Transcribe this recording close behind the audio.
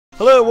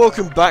Hello and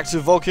welcome back to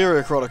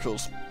Valkyria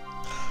Chronicles.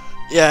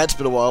 Yeah, it's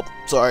been a while,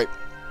 sorry.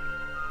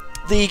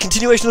 The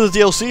continuation of the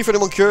DLC, for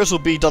anyone curious, will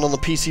be done on the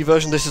PC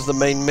version. This is the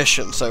main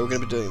mission, so we're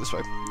going to be doing it this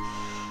way.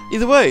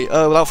 Either way,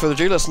 without further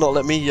ado, let's not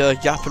let me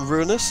yap and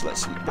ruin this.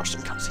 Let's watch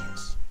some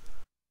cutscenes.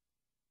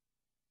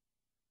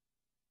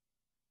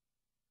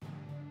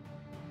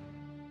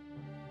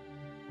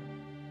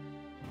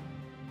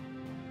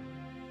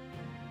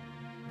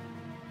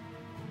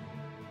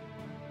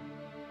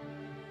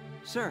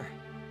 Sir,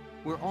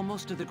 we're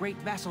almost to the Great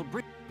Vassal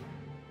Bridge.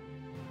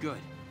 Good.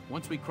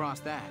 Once we cross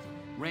that,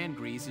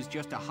 Rangrease is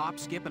just a hop,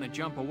 skip, and a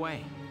jump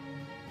away.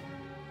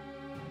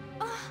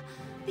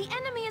 The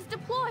enemy is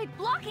deployed,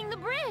 blocking the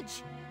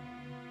bridge!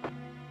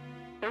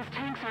 Those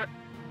tanks are...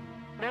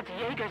 That's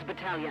Jaeger's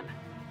battalion.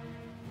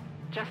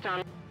 Just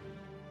on...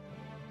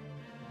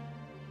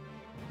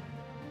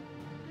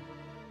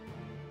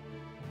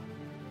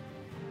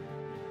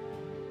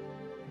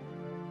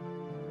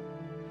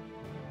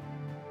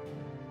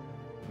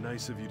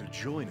 Nice of you to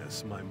join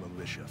us, my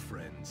militia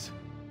friends.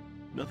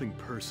 Nothing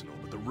personal,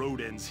 but the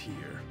road ends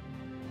here.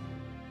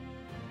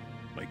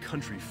 My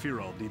country,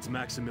 Firald, needs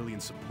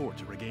Maximilian support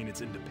to regain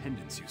its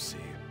independence, you see.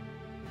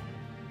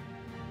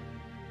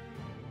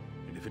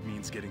 And if it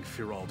means getting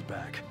Firald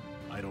back,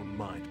 I don't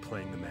mind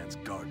playing the man's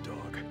guard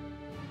dog.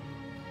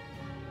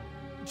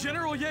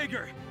 General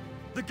Jaeger!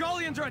 The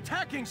Gallians are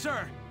attacking,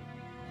 sir!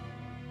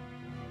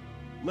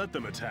 Let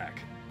them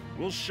attack.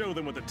 We'll show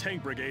them what the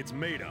tank brigade's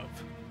made of.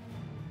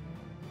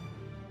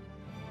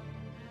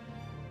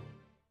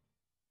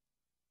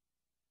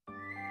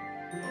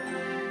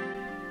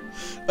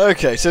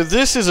 Okay, so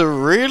this is a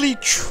really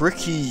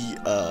tricky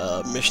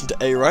mission to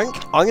A rank.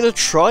 I'm going to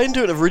try and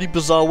do it in a really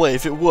bizarre way.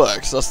 If it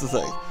works, that's the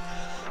thing.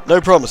 No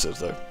promises,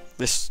 though.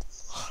 This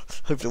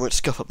hopefully won't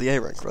scuff up the A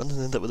rank run and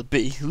end up with a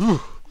B.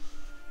 Ooh,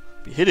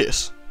 be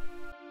hideous.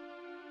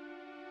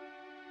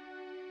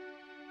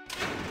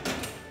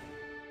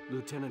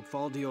 Lieutenant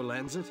Faldio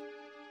lands it?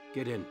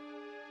 Get in.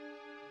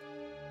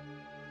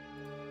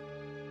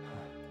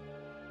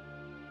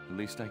 At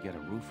least I get a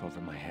roof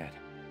over my head.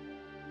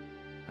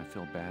 I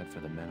feel bad for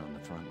the men on the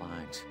front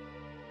lines.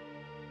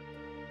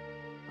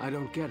 I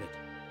don't get it.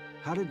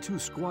 How did two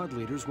squad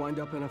leaders wind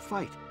up in a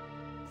fight?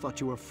 Thought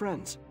you were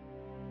friends.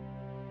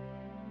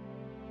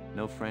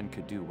 No friend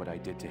could do what I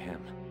did to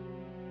him.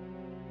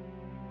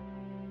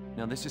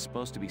 Now this is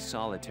supposed to be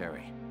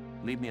solitary.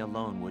 Leave me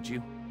alone, would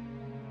you?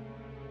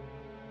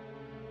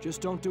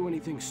 Just don't do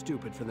anything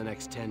stupid for the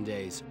next 10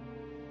 days.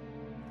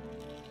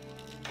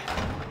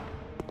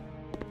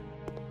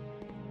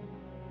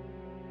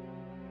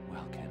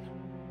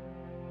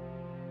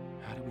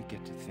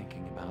 Get to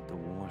thinking about the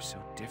war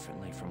so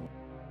differently from...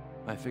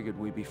 I figured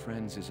we'd be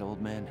friends as old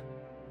men.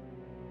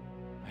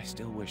 I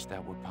still wish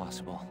that were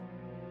possible.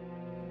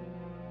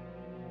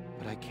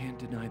 But I can't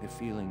deny the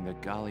feeling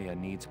that Gallia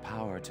needs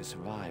power to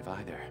survive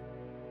either.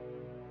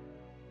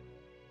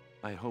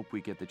 I hope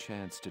we get the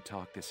chance to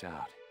talk this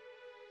out.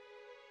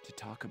 To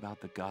talk about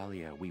the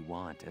Gallia we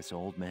want as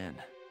old men.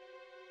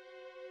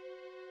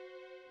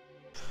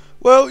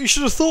 Well, you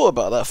should have thought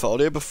about that,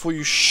 Faldia, before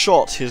you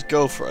shot his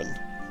girlfriend.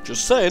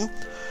 Just saying.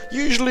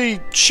 Usually,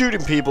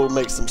 shooting people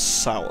makes them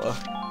sour.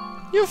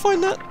 You ever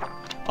find that?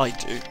 I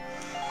do.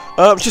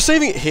 Just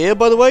saving it here,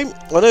 by the way.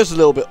 I know it's a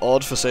little bit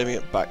odd for saving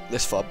it back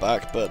this far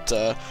back, but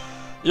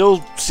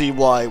you'll see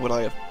why when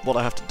what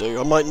I have to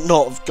do. I might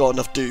not have got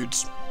enough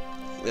dudes.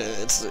 Yeah,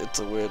 it's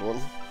a weird one.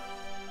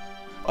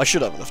 I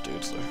should have enough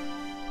dudes though.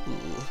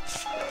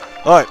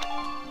 All right.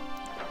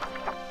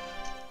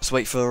 Let's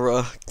wait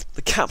for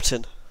the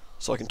captain,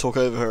 so I can talk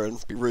over her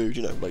and be rude,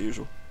 you know, like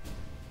usual.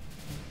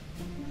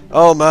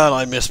 Oh man,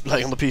 I miss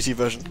playing on the PC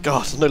version.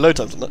 God, there's no load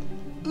times on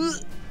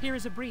that. Here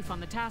is a brief on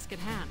the task at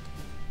hand.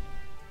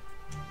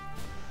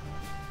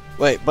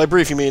 Wait, by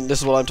brief you mean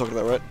this is what I'm talking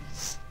about,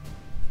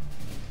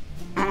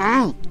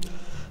 right?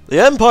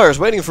 The Empire is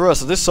waiting for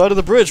us at this side of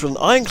the bridge with an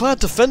ironclad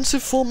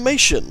defensive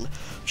formation.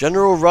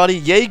 General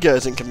Radi Jaeger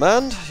is in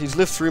command. He's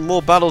lived through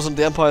more battles under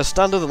the Empire's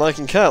standard than I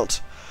can count.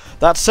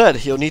 That said,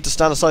 he'll need to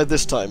stand aside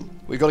this time.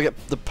 We've got to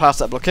get past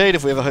that blockade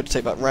if we ever hope to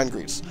take back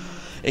Rangrease.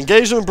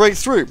 Engage them and break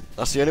through.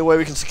 That's the only way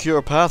we can secure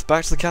a path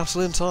back to the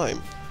capital in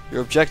time.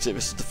 Your objective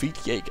is to defeat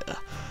Jaeger.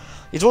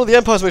 He's one of the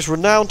Empire's most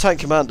renowned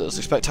tank commanders.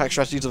 Expect tank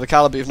strategies of a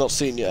caliber you've not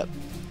seen yet.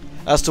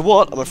 As to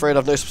what, I'm afraid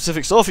I've no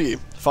specifics to offer you.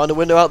 Find a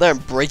window out there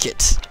and break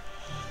it.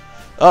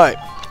 Alright.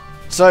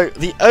 So,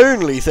 the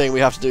only thing we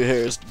have to do here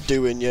is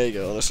do in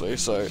Jaeger, honestly.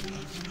 So,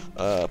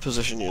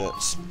 position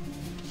units.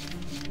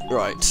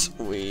 Right.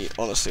 We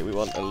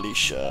want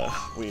Alicia.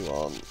 We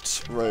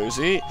want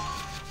Rosie.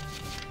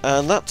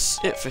 And that's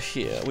it for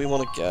here. We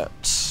want to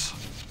get...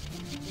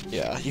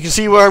 Yeah, you can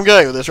see where I'm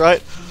going with this,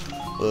 right?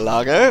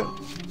 Lago.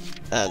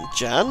 And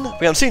Jan.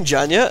 We haven't seen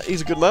Jan yet.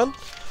 He's a good man.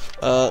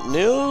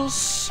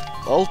 Niels.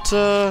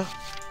 Alta.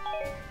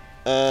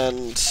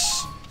 And...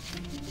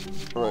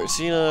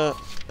 Rosina.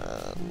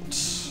 And...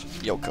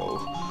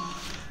 Yoko.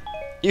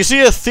 You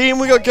see a theme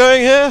we got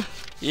going here?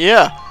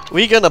 Yeah.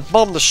 We're gonna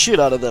bomb the shit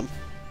out of them.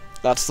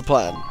 That's the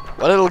plan.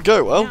 Well, it'll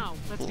go well. Now,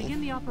 let's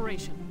begin the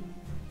operation.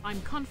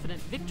 I'm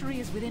confident victory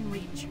is within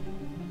reach.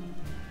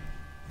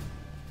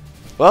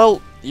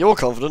 Well, you're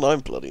confident, I'm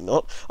bloody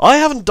not. I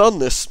haven't done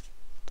this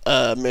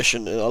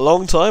mission in a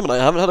long time, and I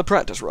haven't had a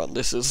practice run.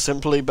 This is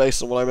simply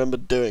based on what I remember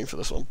doing for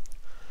this one.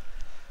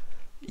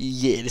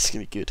 Yeah, this is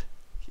gonna be good.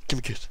 It's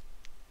gonna be good.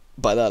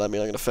 By that, I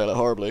mean I'm gonna fail it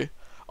horribly.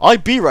 I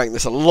B-ranked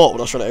this a lot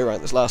when I was trying to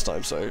A-rank this last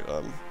time, so,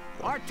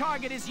 Our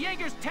target is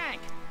Jaeger's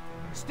tank.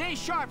 Stay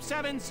sharp,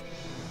 Sevens.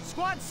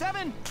 Squad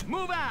 7,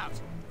 move out.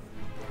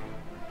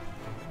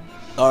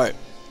 Alright.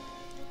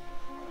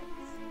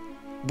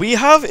 We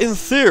have, in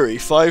theory,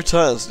 5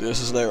 turns to do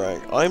this as an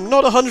A-rank. I'm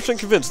not 100%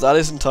 convinced that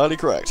is entirely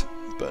correct.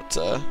 But,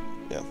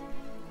 yeah.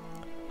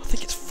 I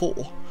think it's 4.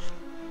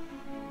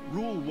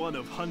 Rule 1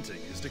 of hunting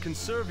is to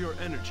conserve your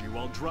energy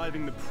while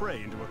driving the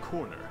prey into a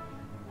corner.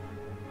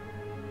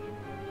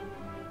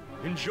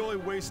 Enjoy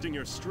wasting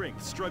your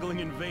strength struggling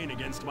in vain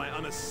against my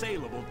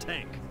unassailable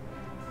tank.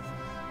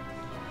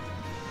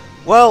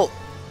 Well...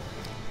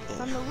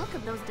 From the look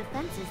of those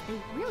defenses,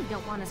 they really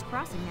don't want us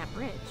crossing that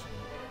bridge.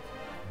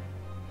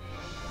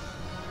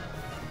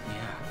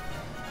 Yeah,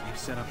 they've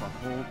set up a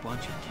whole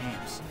bunch of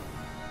camps.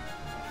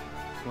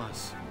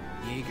 Plus,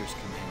 Jaeger's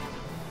commanding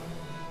them.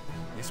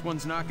 This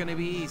one's not gonna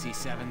be easy,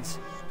 Sevens.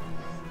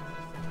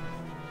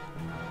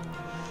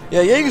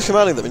 Yeah, Jaeger's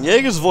commanding them, and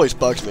Jaeger's voice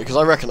bugs me because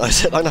I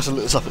recognise it. I'm gonna have to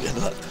look this up at the end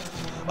of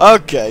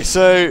that. Okay,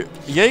 so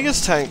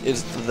Jaeger's tank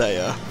is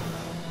there.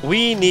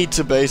 We need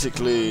to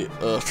basically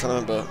trying to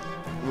remember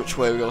which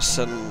way we gotta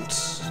send.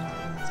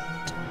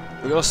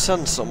 We gotta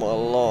send someone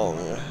along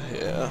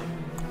here.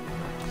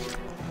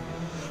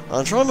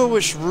 I'm trying to remember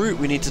which route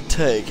we need to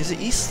take. Is it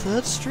East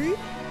 3rd Street?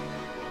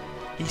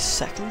 East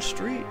 2nd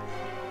Street?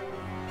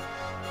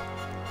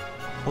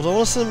 Well, do I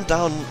want to send them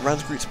down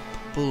Ransgreets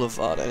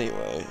Boulevard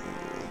anyway?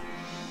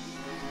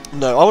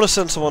 No, I want to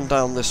send someone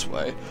down this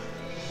way.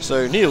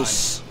 So,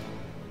 Niels.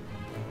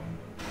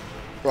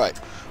 Right.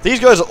 These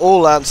guys are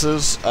all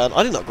Lancers, and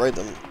I didn't upgrade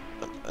them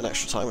an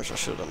extra time, which I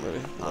should have done,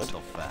 really.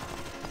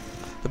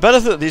 The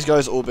benefit of these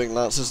guys all being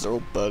Lancers, they're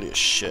all burly as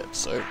shit,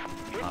 so...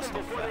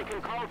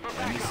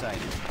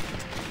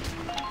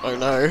 Oh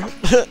no.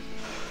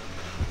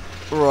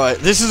 Right,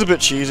 this is a bit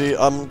cheesy.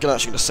 I'm actually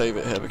going to save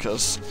it here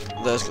because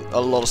there's a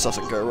lot of stuff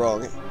that can go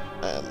wrong,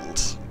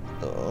 and...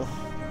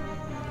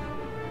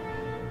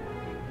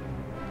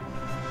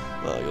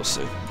 well, you'll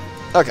see.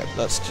 Okay,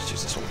 let's just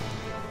use this one.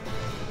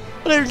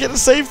 I don't even get to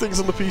save things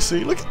on the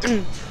PC. Look.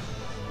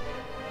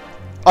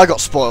 I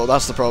got spoiled.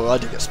 That's the problem. I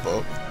did get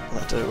spoiled. I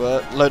had to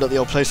load up the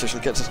old PlayStation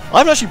to get this. I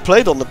haven't actually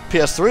played on the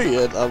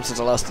PS3 since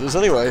I last did this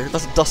anyway.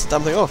 Let's dust the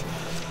damn thing off.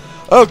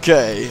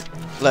 Okay,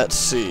 let's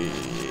see.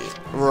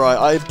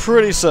 Right, I'm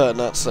pretty certain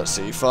that's, let's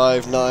see,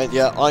 5, 9.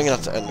 Yeah, I'm going to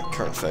have to end the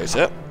current phase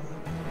here.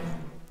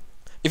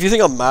 If you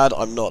think I'm mad,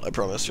 I'm not, I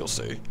promise, you'll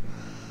see.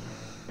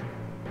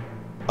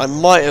 I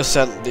might have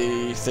sent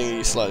the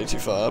thingy slightly too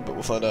far, but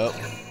we'll find out.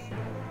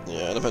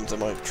 Yeah, it depends, I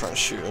might try and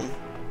shoot him.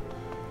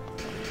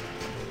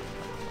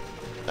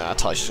 Ah,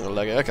 Ty's just gonna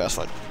leg it, okay, that's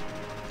fine.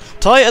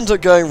 Ty ends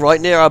up going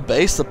right near our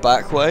base, the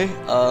back way.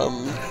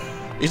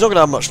 He's not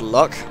gonna have much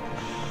luck.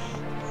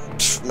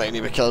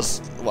 Mainly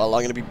because, well,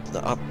 I'm gonna be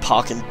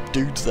parking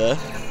dudes there.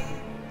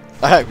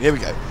 Oh, here we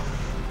go.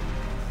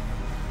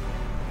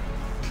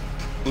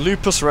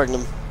 Lupus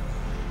Regnum.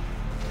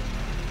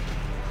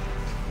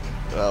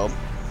 Well,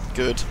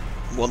 good,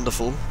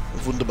 wonderful,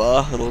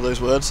 wunderbar, and all those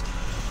words.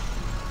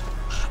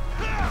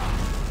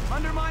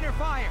 Underminer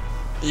fire.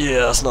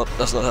 Yeah, that's not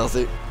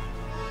healthy.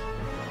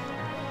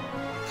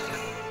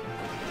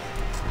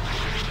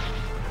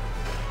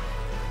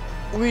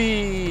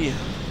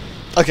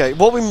 Okay,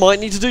 what we might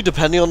need to do,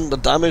 depending on the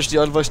damage the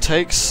Idlevoice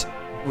takes,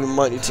 we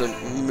might need to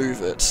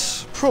move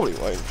it. Probably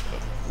won't,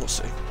 but we'll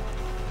see.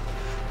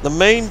 The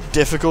main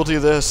difficulty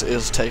of this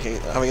is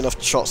having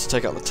enough shots to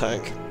take out the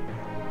tank.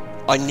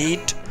 I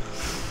need,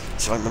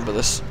 so I remember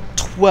this,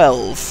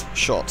 12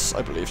 shots,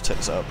 I believe, to take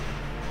this out.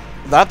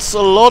 That's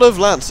a lot of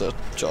Lancer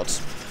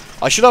shots.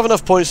 I should have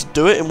enough points to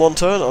do it in one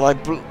turn, and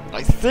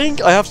I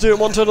think I have to do it in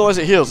one turn, otherwise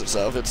it heals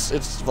itself.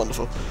 It's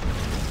wonderful.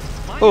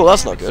 Oh,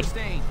 that's not good.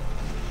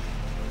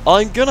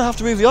 I'm gonna have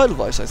to move the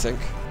Idlevoice, I think.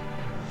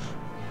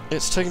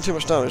 It's taking too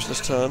much damage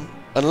this turn.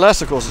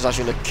 Unless, of course, it's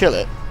actually gonna kill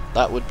it.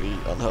 That would be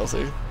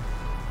unhealthy.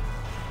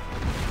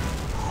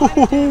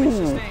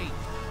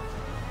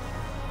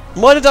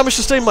 Minor damage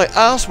sustained my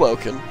ass,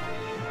 Welkin.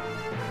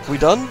 We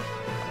done?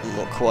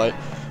 Not quite.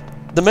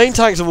 The main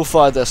tanks have all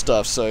fired their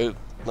stuff, so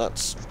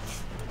that's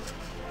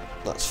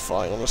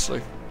fine,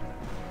 honestly.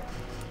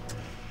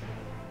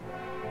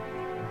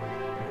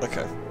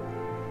 Okay.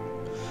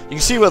 You can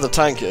see where the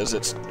tank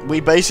is. We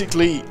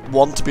basically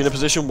want to be in a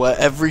position where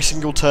every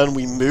single turn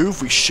we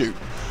move, we shoot.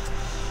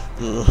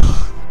 Ugh.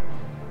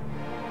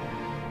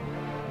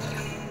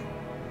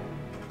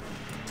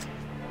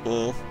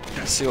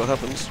 Let's see what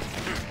happens.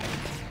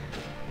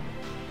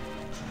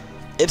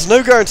 It's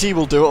no guarantee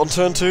we'll do it on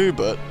turn 2,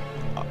 but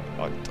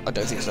I don't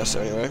think it's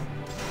necessary anyway.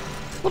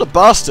 What a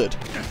bastard!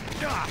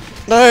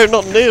 No,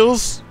 not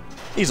Niels!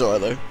 He's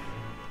alright though.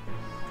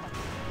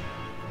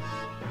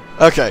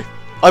 Okay,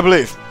 I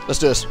believe. Let's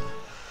do this.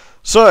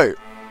 So,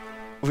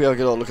 we gotta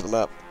get a look at the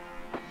map.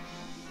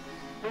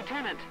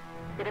 Lieutenant,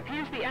 it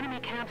appears the enemy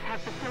camps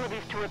have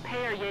facilities to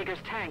repair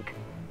Jaeger's tank.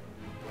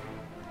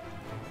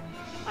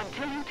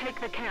 Until you take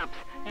the camps,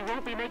 you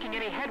won't be making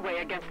any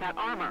headway against that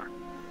armor.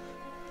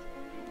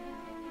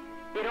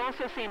 It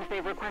also seems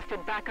they've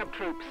requested backup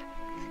troops.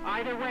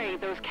 Either way,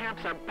 those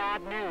camps are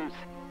bad news.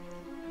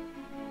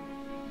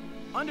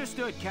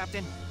 Understood,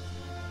 Captain.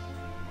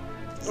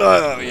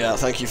 Oh, yeah,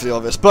 thank you for the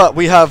obvious. But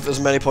we have as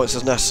many points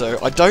as necessary.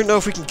 I don't know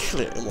if we can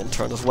kill it in one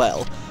turn as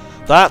well.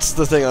 That's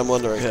the thing I'm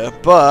wondering here.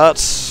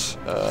 But,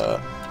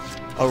 I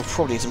will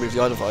probably need to move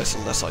the eye device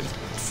unless I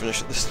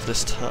finish it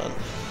this turn.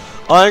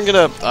 I'm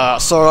gonna,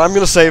 I'm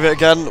gonna save it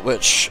again,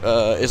 which,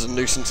 is a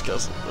nuisance,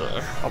 because,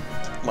 I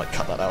might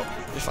cut that out,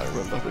 if I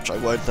remember, which I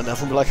won't, then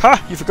everyone will be like,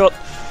 ha, you forgot!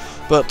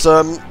 But,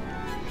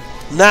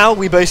 now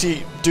we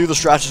basically do the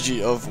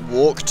strategy of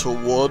walk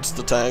towards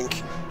the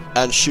tank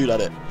and shoot at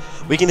it.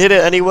 We can hit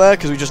it anywhere,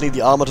 because we just need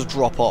the armor to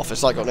drop off.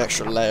 It's like an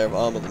extra layer of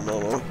armor than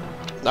normal.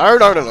 No, we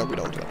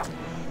don't do that.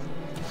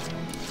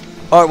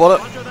 Alright,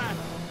 Wallet.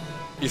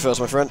 You first,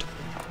 my friend.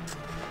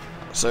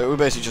 So we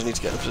basically just need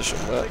to get in a position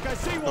where...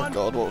 Oh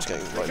god, what was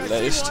getting right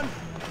laced?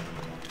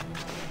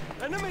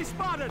 Enemy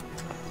spotted.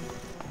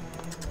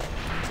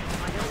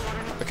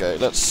 Okay,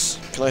 let's...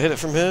 Can I hit it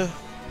from here?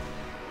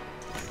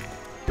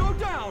 Go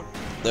down.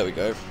 There we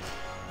go.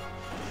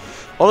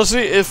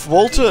 Honestly, if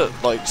Walter,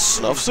 like,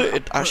 snuffs it,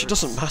 it actually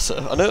doesn't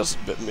matter. I know it's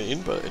a bit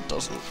mean, but it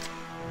doesn't.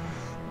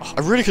 Oh,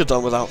 I really could have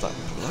done without that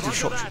bloody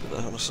shot trooper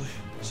there, honestly.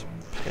 It's a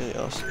pain in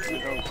the ass.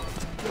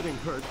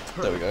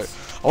 There we go.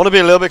 I want to be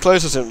a little bit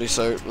closer simply,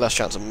 so less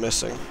chance of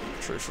missing,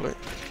 truthfully.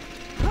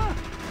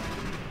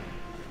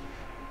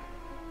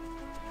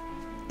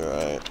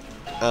 Alright.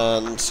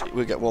 And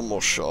we get one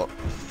more shot.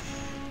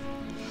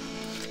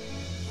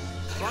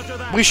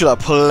 We should have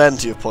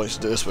plenty of points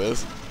to do this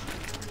with.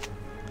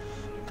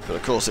 But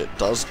of course it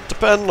does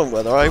depend on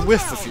whether I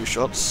whiff a few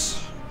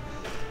shots.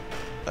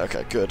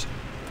 Okay, good.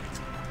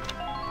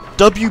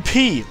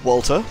 WP,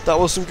 Walter. That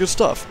was some good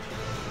stuff.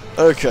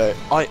 Okay,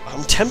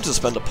 I'm tempted to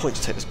spend a point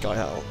to take this guy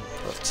out,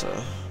 but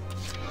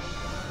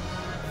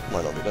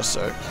might not be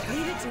necessary.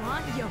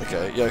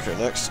 Okay, Yoko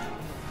next.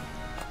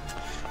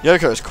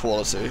 Yoko is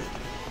quality,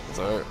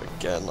 though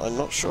again, I'm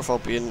not sure if I'll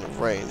be in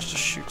range to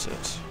shoot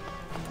it.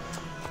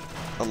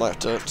 I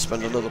might have to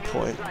spend another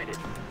point.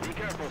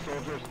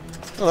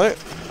 Alright,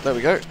 there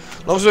we go.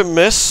 As long as we don't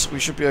miss, we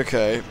should be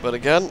okay. But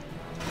again...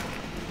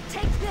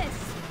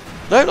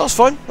 No, that's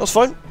fine, that's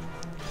fine.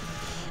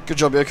 Good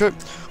job, Yoko.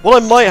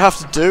 What I might have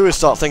to do is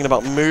start thinking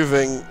about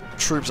moving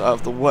troops out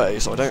of the way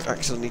so I don't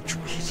accidentally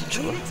hit each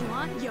other.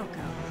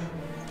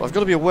 But I've got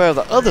to be aware of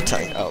that other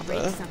tank out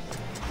there.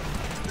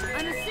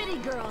 I'm a city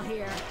girl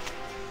here.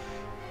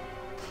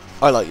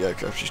 I like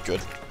Yoko, she's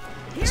good.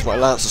 It's my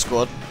Lancer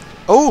squad.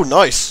 Oh,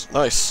 nice,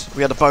 nice.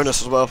 We had a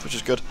bonus as well, which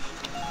is good.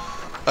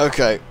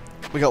 Okay,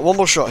 we got one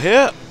more shot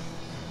here.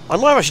 I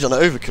might have actually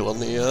done an overkill on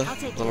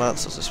the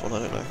Lancers this one, I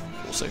don't know.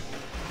 We'll see.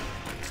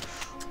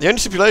 The only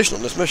stipulation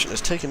on this mission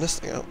is taking this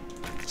thing out.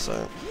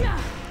 So,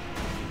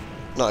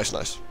 nice,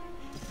 nice.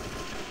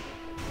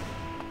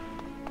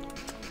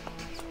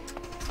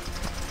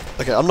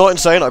 Okay, I'm not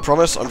insane, I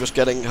promise. I'm just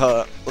getting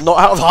her, not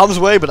out of harm's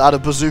way, but out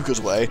of Bazooka's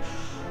way.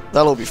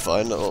 That'll be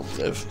fine, that'll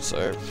live,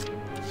 so...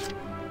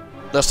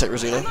 Let's take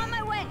Rosina.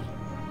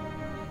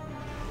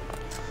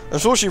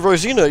 Unfortunately,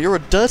 Rosina, you're a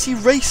dirty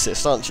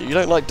racist, aren't you? You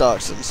don't like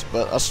Darksons,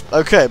 but that's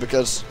okay,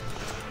 because,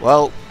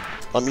 well,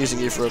 I'm using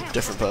you for a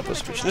different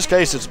purpose, which in this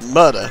case is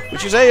murder,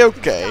 which is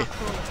a-okay.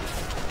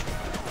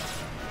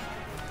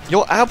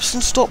 Your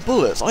absent stop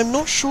bullets? I'm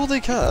not sure they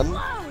can,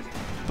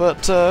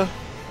 but,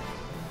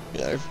 you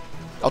know,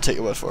 I'll take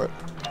your word for it.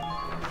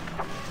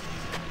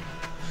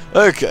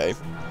 Okay.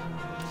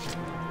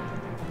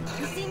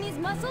 You seen these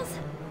muscles?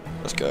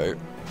 Let's go.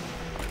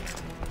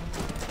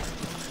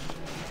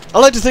 I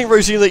like to think,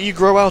 Rosina, that you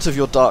grow out of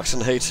your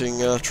Darkson hating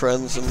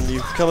trends and you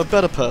become a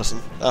better person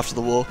after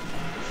the war.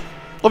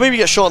 Or maybe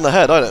you get shot in the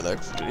head, I don't know.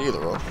 Either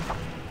or.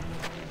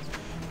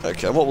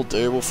 Okay, and what we'll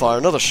do, we'll fire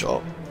another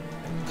shot.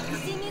 You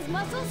seen these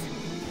muscles?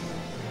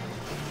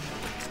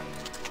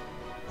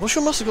 What's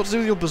your muscle got to do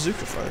with your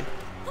bazooka throwing?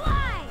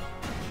 Fly!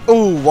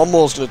 Oh, one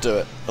more's gonna do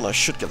it. And I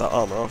should get that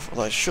armor off, and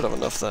I should have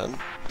enough then.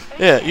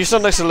 Yeah, you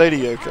stand next to Lady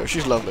Yoko,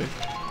 she's lovely.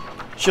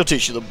 She'll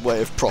teach you the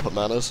way of proper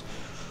manners.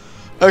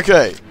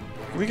 Okay.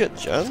 Can we get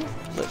Jan?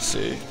 Let's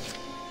see.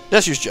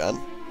 Let's use Jan.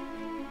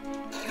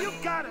 You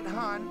got it,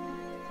 hon.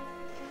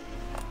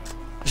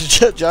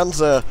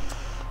 Jan's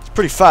it's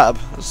pretty fab,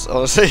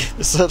 honestly.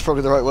 That's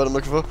probably the right word I'm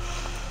looking for.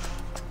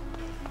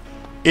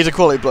 He's a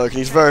quality bloke and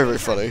he's very, very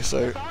funny,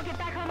 so...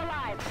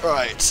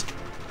 Right.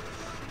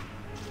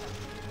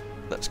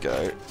 Let's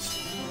go.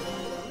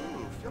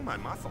 Ooh, feel my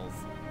muscles.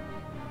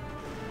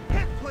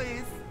 Hit,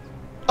 please.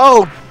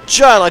 Oh,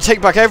 Jan, I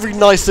take back every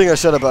nice thing I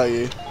said about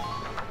you.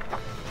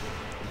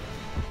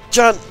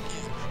 Jan,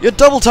 you're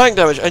double tank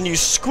damage and you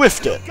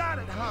squiffed it. Got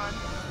it,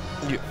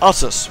 hon. You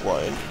utter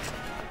swine.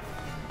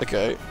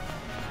 Okay.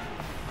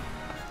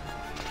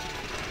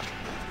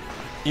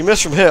 You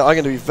missed from here, I'm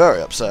going to be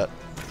very upset.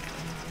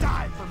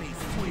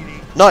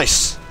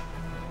 Nice.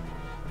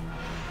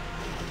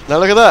 Now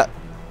look at that.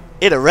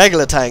 In a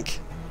regular tank.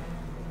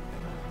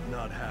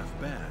 Not half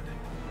bad.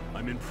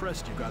 I'm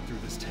impressed you got through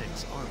this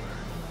tank's armor.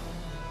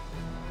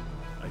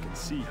 I can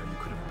see how you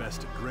could have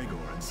bested Gregor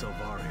and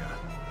Selvaria.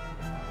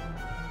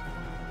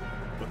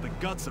 But the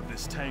guts of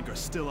this tank are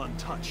still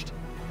untouched.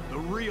 The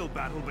real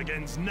battle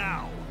begins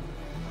now!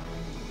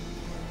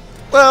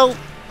 Well,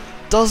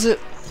 does it?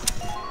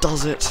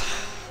 Does it?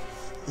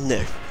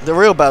 No. The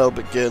real battle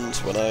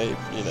begins when I,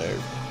 you know,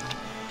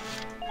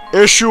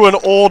 issue an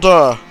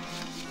order!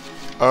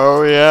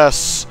 Oh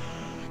yes.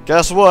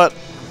 Guess what?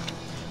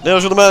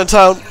 Nails, you're the man in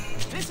town.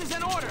 This is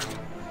an order!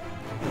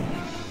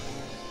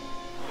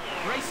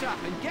 Brace up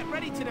and get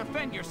ready to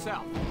defend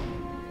yourself.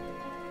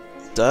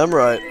 Damn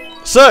right.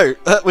 So,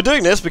 we're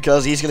doing this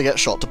because he's going to get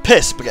shot to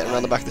piss by getting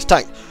around the back of this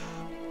tank.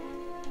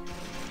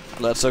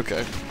 That's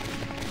okay.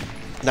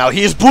 Now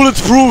he is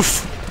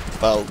bulletproof!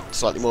 Well,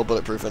 slightly more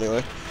bulletproof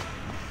anyway.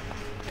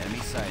 Enemy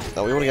sighted.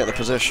 Now we want to get in a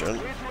position.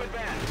 Look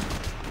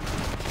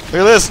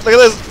at this! Look at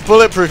this!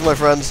 Bulletproof, my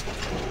friends!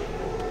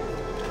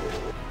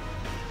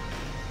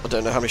 I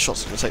don't know how many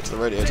shots it's going to take to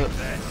the radiator.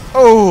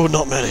 Oh,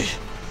 not many.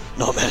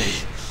 Not many.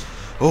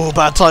 Oh,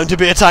 bad time to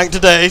be a tank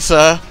today,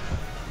 sir.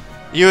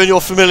 You and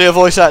your familiar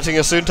voice acting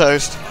are soon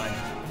toast.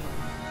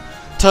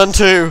 Turn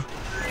 2.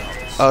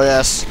 Oh,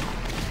 yes.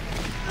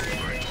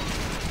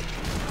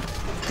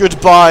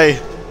 Goodbye,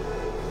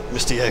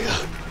 Mr. Jaeger.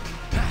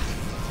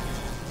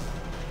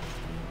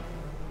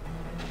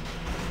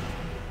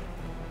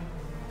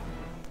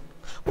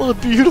 What a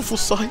beautiful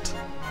sight.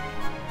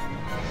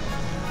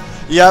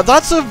 Yeah,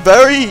 that's a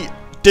very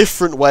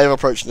different way of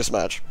approaching this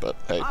match, but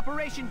hey.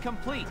 Operation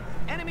complete.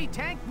 Enemy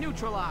tank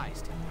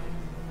neutralized.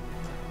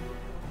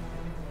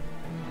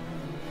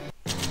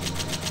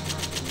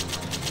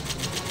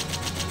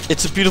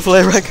 It's a beautiful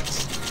A rank.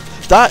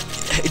 That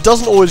it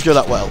doesn't always go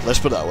that well. Let's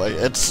put it that way.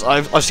 It's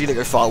I've seen it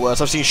go far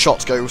worse. I've seen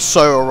shots go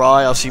so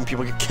awry. I've seen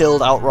people get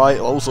killed outright.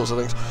 All sorts of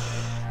things.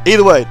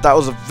 Either way, that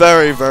was a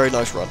very, very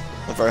nice run.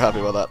 I'm very happy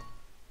about that.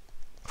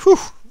 Whew,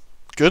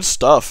 good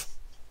stuff.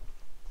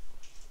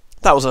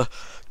 That was a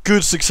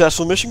good,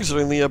 successful mission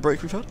considering the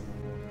break we've had.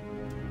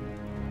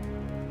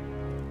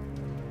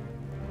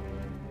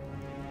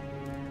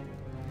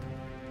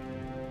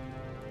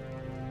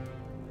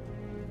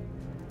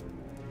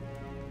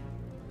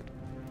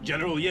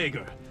 General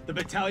Jaeger, the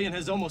battalion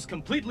has almost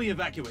completely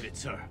evacuated,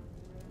 sir.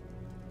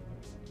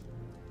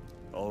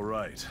 All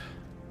right.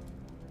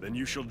 Then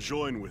you shall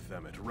join with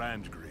them at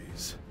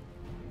Randgrees.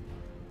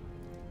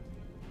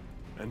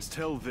 And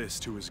tell this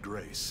to His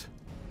Grace.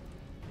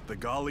 The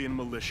Gallian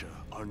militia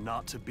are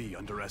not to be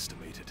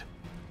underestimated.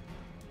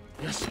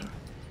 Yes, sir.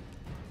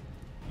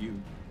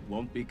 You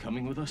won't be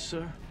coming with us,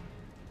 sir?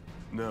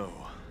 No.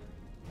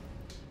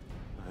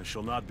 I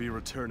shall not be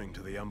returning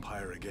to the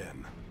Empire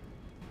again.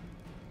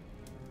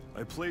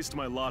 I placed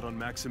my lot on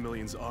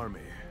Maximilian's army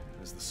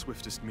as the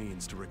swiftest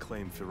means to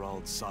reclaim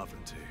Firald's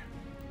sovereignty.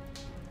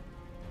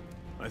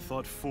 I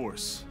thought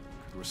force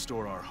could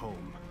restore our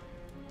home.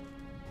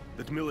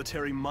 That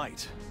military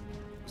might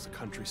was the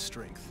country's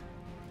strength.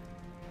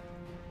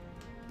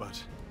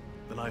 But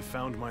then I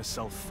found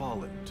myself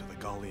fallen to the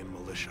Gallian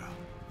militia.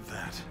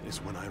 That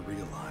is when I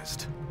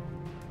realized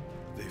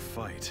they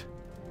fight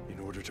in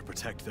order to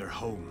protect their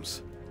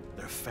homes,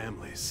 their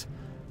families.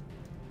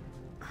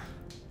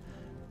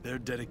 Their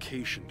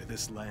dedication to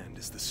this land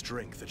is the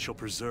strength that shall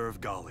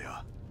preserve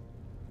Gallia.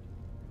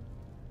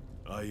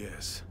 Ah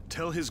yes,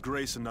 tell His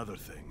Grace another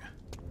thing.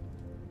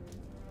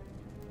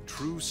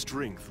 True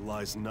strength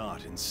lies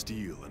not in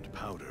steel and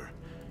powder.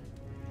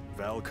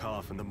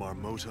 Valkov and the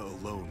Marmota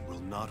alone will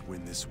not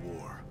win this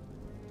war.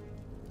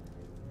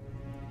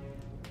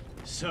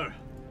 Sir,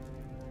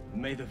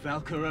 may the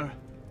Valkyria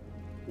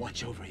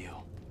watch over you.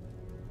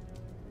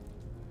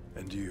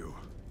 And you.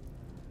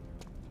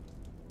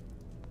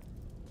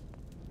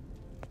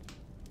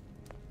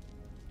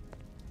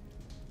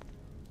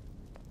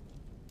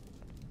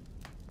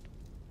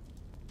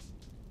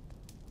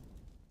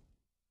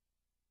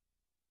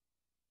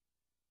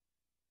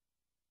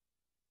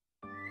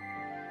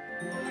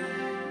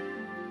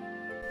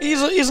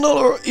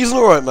 He's an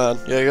alright man,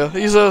 Jaeger.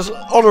 He's an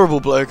honourable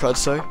bloke, I'd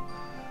say.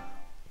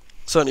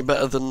 Certainly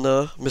better than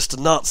Mr.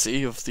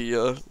 Nazi of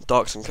the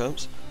Darkson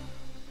camps.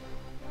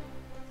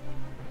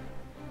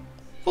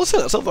 Well, I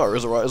think that Selvaria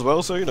is alright as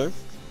well, so you know,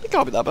 it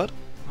can't be that bad.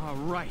 All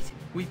right,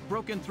 we've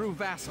broken through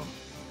Vassal.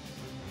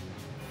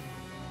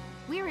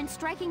 We're in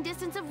striking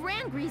distance of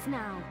Randgrees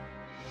now.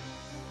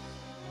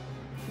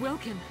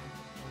 Wilkin,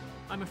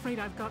 I'm afraid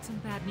I've got some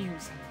bad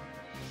news.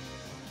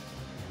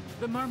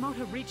 The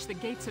Marmota reached the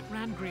gates at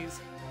Randgrees.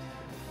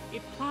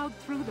 It plowed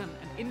through them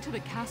and into the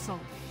castle.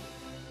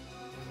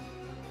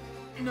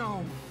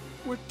 No,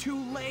 we're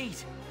too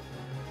late.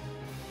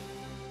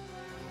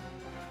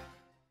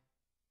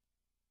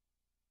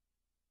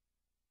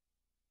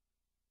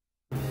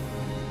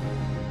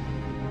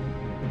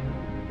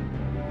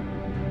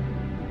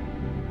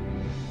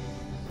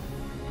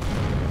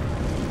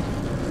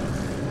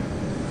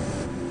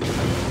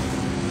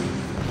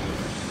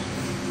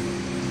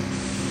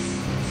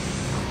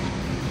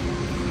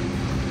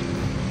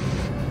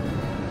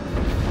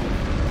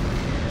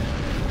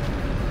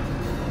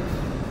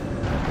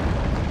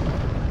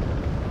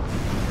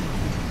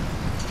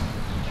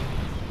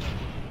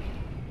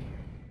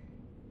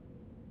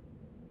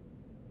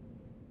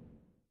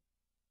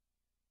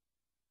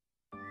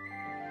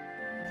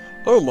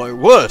 Oh my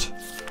word!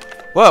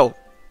 Well,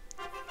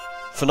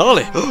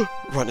 finale!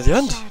 Right at the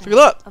end! Look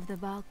at that! Of the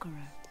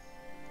Valkyria.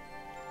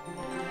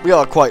 We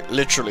are quite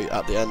literally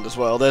at the end as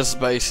well. There's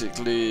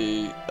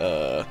basically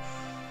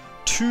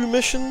 2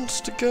 missions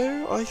to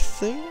go, I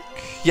think?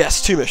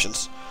 Yes, 2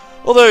 missions.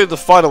 Although the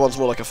final one's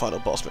more like a final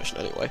boss mission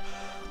anyway.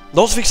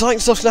 Lots of exciting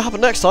stuff's going to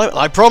happen next time, and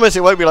I promise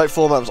it won't be like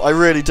 4 months. I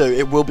really do.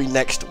 It will be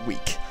next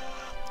week.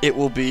 It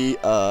will be,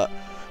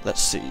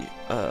 let's see,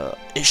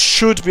 it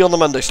should be on the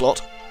Monday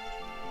slot.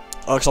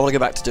 Because I want to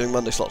go back to doing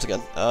Monday slots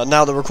again.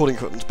 Now the recording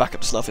equipment's back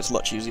up to snuff, it's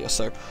much easier,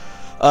 so...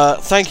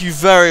 thank you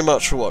very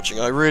much for watching.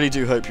 I really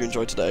do hope you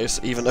enjoyed today's,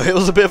 even though it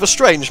was a bit of a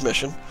strange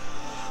mission.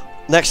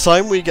 Next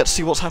time we get to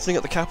see what's happening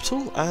at the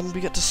capital, and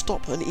we get to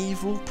stop an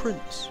evil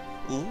prince.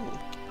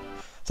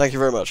 Thank you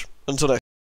very much. Until next time.